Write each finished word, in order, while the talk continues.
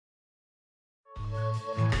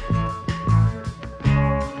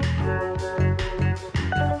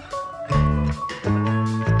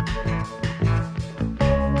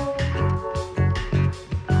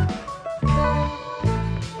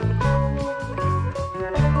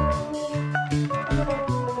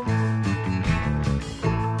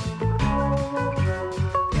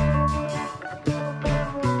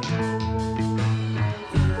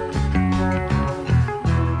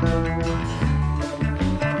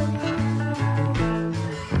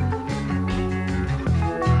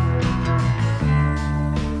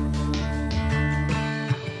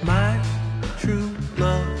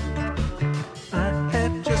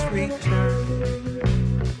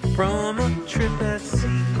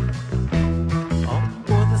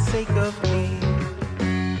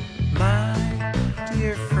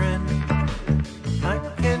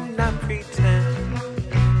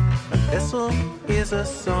a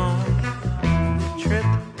song. The trip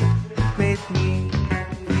made me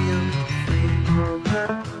feel free.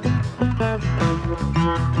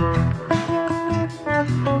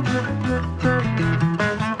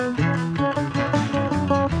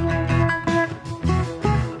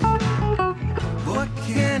 What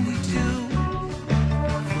can we do?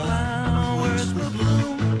 Flowers will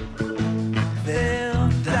bloom. They'll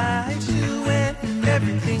die too and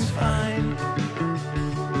everything's fine.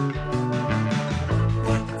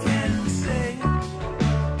 What can we say?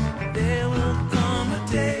 There will come a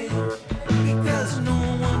day, because no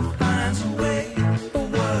one finds a way or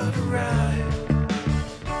what right.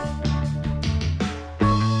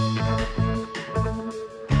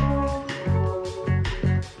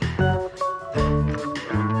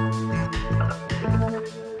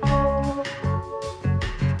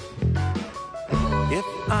 If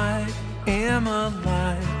I am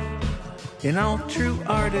alive in all true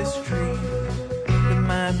artistry, with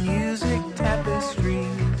my music tapestry,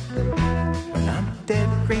 when I'm dead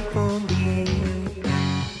gratefully,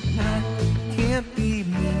 and I can't be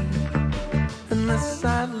me unless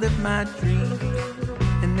I live my dreams,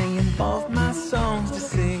 and they involve my songs to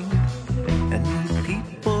sing. I need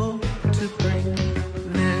people to bring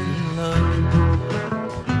their love.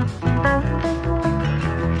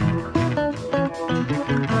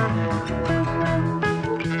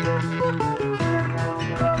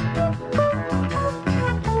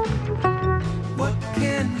 What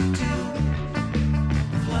can we do?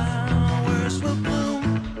 Flowers will bloom.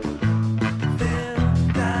 They'll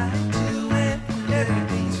die too and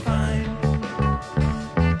everything's fine.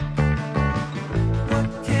 What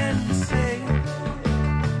can we say?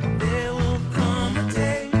 There will come a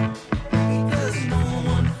day, because no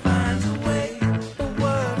one finds a way or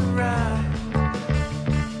what right.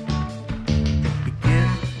 We get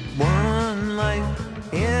one life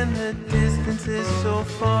and the distance is so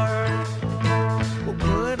far. What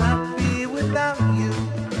would I be without you?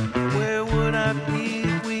 Where would I be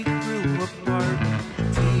if we grew apart?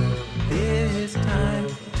 Take this time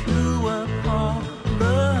to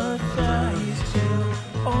apologize to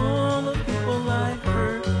all the people I've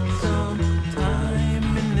hurt sometime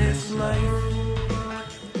in this life.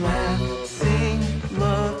 Laugh, sing,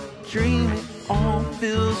 love, dream, it all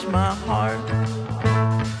fills my heart.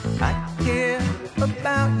 I care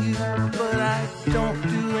about you, but I don't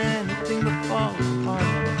do anything to fall apart.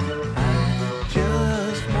 I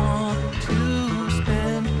just want to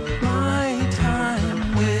spend my time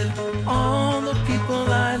with all the people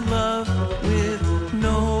I love, with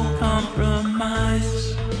no compromise.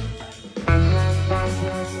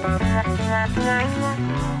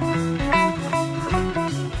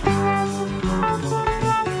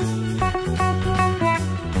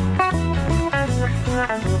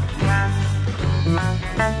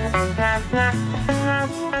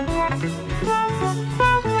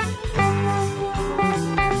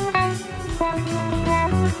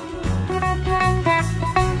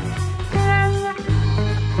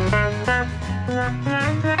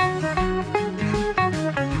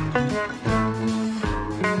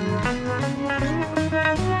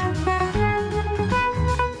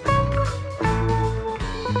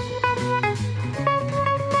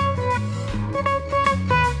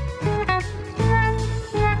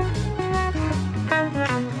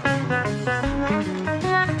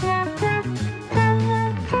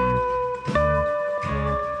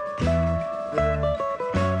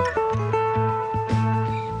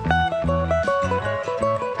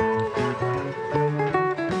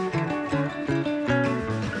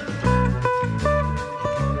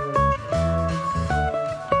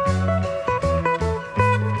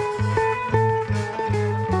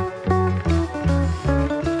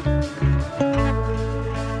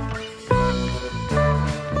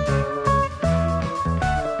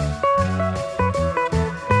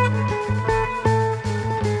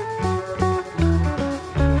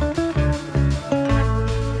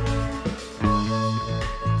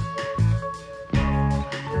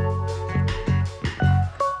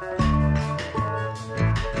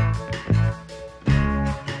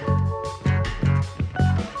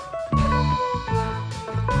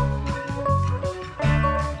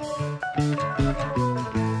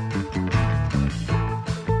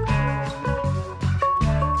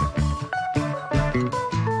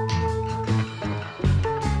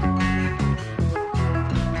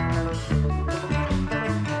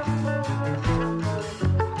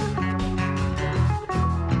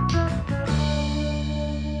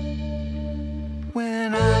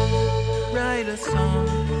 A song,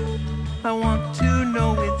 I want to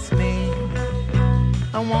know its name.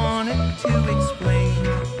 I want it to explain,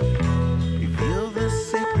 reveal the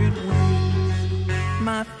sacred ways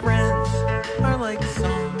my friends are like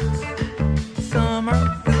songs